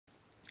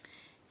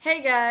Hey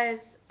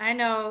guys, I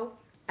know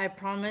I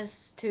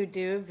promised to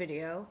do a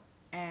video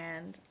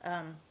and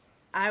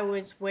I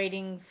was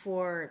waiting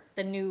for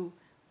the new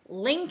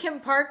Linkin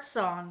Park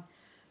song,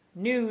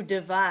 New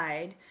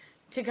Divide,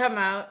 to come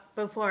out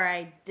before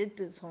I did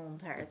this whole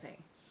entire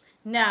thing.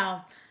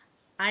 Now,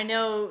 I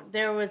know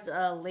there was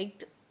a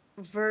leaked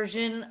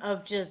version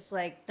of just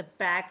like the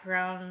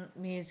background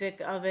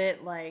music of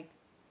it, like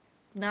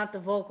not the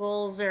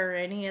vocals or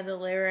any of the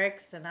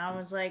lyrics, and I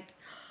was like,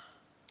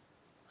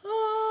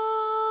 oh,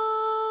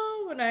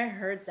 when I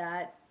heard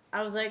that,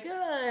 I was like,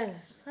 oh,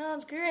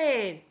 sounds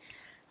great.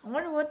 I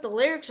wonder what the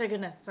lyrics are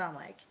going to sound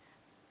like.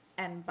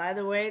 And by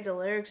the way, the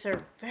lyrics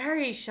are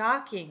very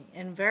shocking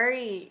and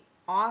very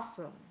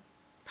awesome,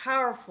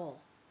 powerful.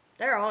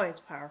 They're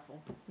always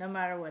powerful, no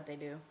matter what they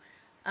do.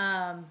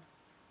 Um,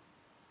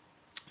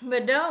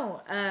 but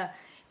no,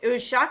 it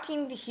was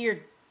shocking to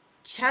hear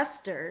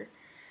Chester,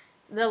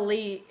 the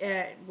lead,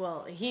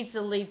 well, he's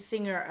the lead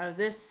singer of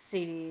this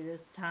CD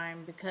this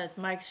time because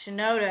Mike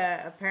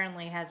Shinoda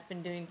apparently has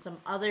been doing some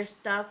other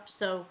stuff.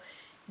 So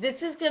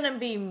this is going to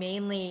be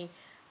mainly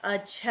a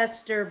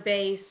Chester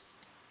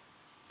based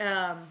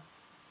um,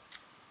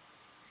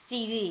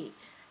 CD.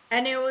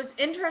 And it was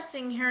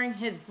interesting hearing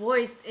his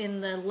voice in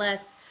the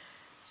less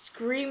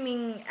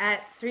screaming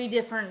at three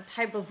different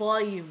type of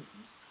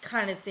volumes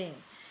kind of thing.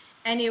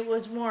 And it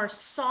was more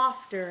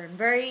softer and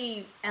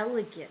very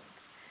elegant.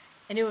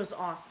 And it was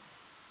awesome.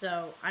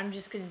 So I'm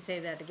just going to say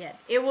that again.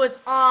 It was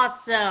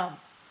awesome.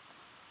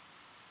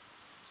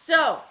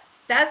 So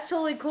that's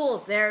totally cool.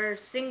 Their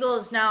single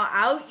is now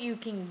out. You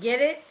can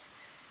get it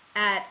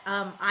at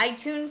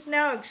iTunes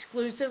now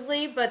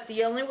exclusively, but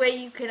the only way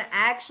you can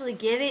actually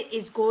get it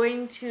is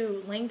going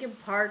to Linkin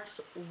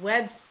Park's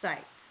website.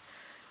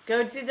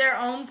 Go to their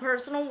own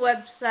personal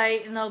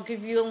website and they'll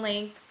give you a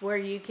link where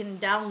you can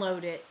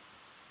download it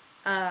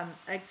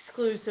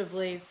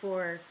exclusively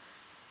for,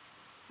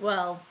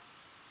 well,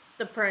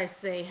 the price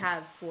they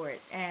have for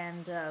it.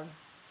 And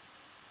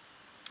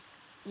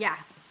yeah,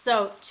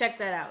 so check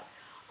that out.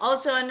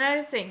 Also,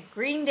 another thing,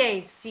 Green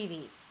Day's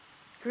CD.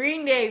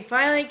 Green Day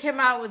finally came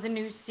out with a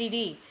new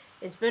CD.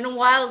 It's been a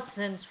while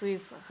since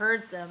we've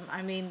heard them.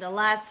 I mean, the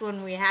last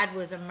one we had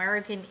was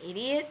American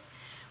Idiot,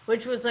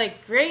 which was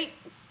like great,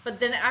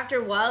 but then after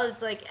a while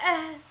it's like,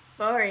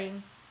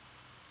 boring.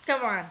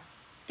 Come on,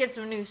 get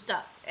some new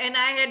stuff. And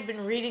I had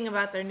been reading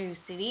about their new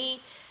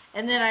CD,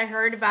 and then I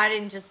heard about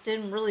it and just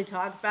didn't really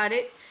talk about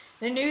it.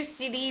 The new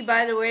CD,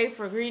 by the way,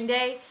 for Green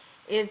Day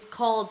is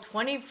called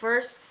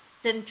 21st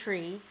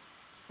Century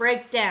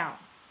Breakdown.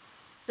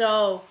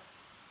 So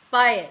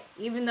buy it,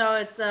 even though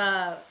it's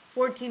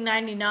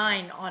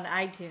 $14.99 on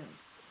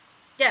iTunes.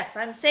 Yes,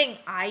 I'm saying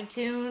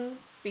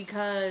iTunes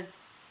because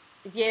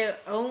if you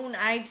own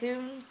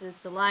iTunes,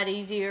 it's a lot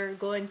easier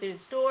going through the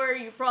store.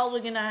 You're probably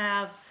gonna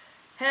have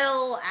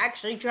hell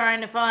actually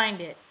trying to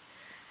find it.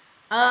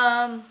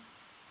 Um,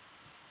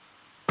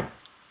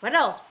 what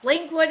else?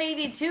 Blink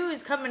 182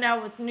 is coming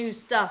out with new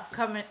stuff.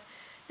 Coming,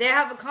 they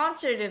have a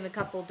concert in a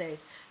couple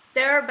days.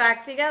 They're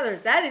back together.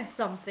 That is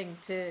something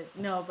to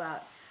know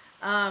about.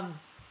 Um,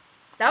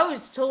 that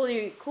was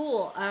totally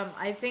cool.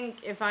 I think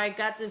if I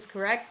got this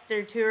correct,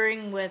 they're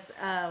touring with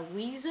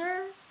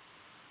Weezer.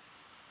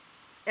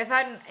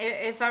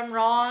 If I'm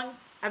wrong,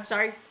 I'm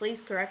sorry.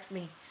 Please correct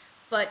me.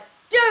 But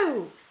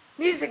dude,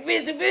 music,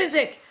 music,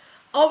 music.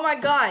 Oh my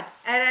god!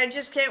 And I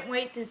just can't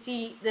wait to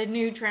see the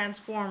new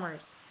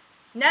Transformers.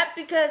 Not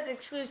because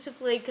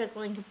exclusively because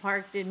Linkin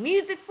Park did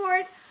music for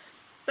it,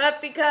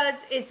 but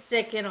because it's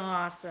sick and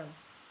awesome.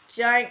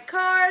 Giant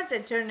cars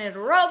that turn into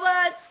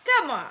robots.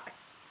 Come on,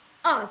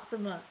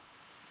 awesomeness.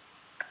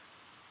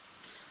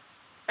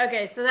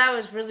 Okay, so that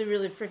was really,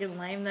 really freaking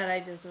lame that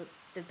I just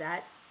did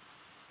that.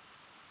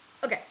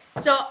 Okay,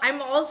 so I'm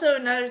also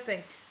another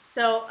thing.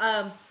 So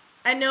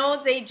I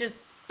know they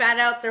just spat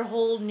out their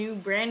whole new,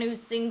 brand new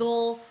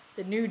single,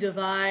 "The New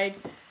Divide."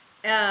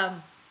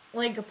 Um,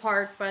 Linkin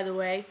Park, by the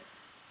way.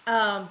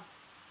 Um,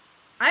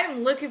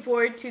 I'm looking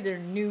forward to their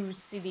new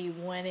CD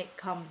when it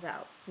comes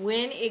out.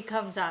 When it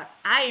comes out,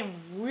 I am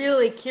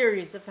really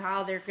curious of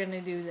how they're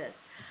gonna do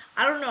this.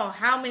 I don't know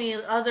how many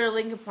other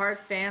Linkin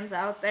Park fans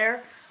out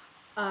there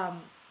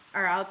um,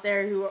 are out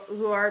there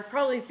who are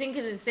probably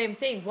thinking the same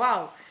thing.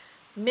 Wow,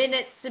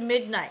 Minutes to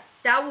Midnight.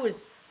 That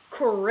was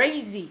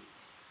crazy.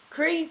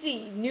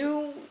 Crazy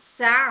new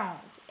sound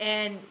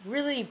and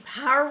really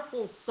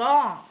powerful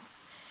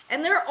songs.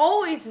 And they're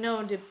always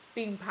known to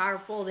being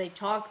powerful. They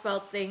talk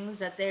about things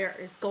that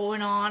they're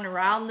going on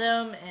around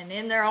them and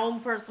in their own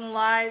personal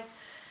lives.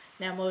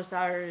 Now most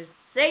artists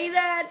say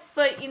that,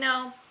 but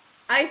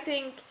I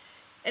think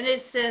in a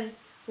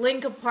sense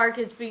Linkin Park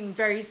is being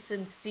very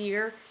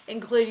sincere,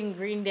 including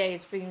Green Day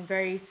is being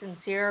very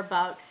sincere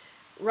about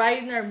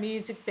writing their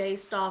music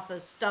based off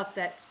of stuff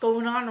that's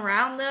going on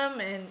around them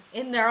and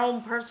in their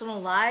own personal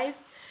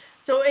lives.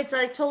 So it's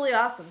like totally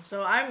awesome.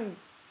 So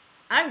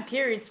I'm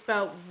curious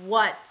about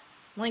what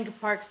Linkin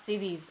Park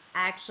CD's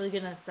actually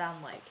gonna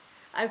sound like.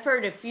 I've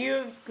heard a few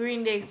of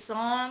Green Day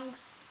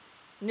songs,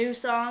 new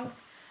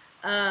songs.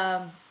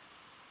 Um,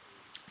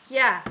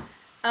 yeah.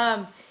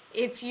 Um,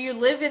 If you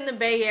live in the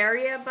Bay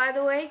Area, by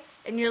the way,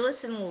 and you're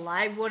listening to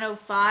Live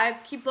 105,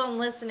 keep on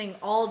listening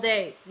all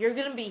day. You're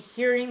going to be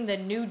hearing the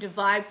new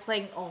Divide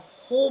playing a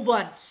whole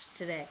bunch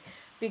today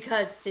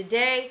because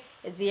today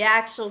is the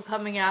actual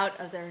coming out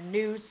of their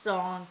new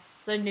song,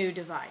 The New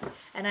Divide.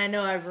 And I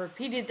know I've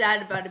repeated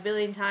that about a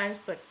billion times,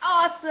 but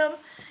awesome!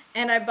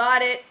 And I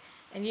bought it,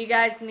 and you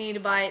guys need to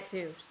buy it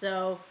too.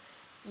 So,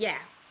 yeah.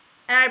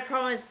 And I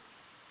promise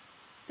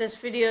this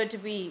video to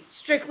be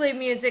strictly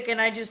music, and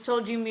I just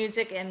told you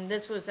music, and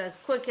this was as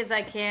quick as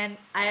I can.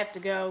 I have to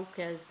go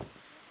because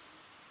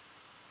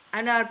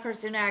I'm not a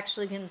person who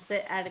actually can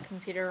sit at a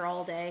computer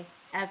all day.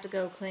 I have to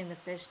go clean the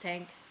fish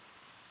tank.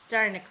 It's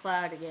starting to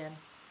cloud again.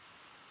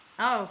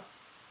 Oh,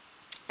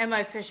 and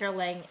my fish are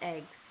laying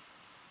eggs.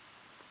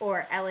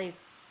 Or at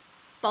least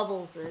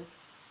Bubbles is.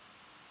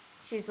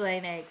 She's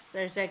laying eggs.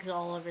 There's eggs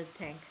all over the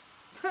tank.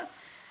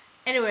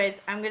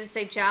 Anyways, I'm going to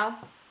say ciao.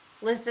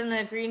 Listen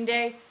to Green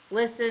Day.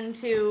 Listen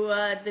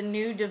to the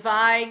new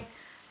Divide.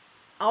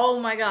 Oh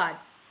my god.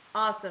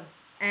 Awesome.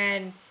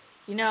 And,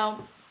 you know,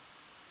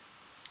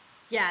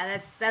 yeah,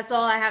 that's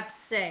all I have to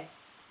say.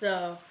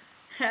 So,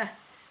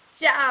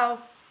 ciao.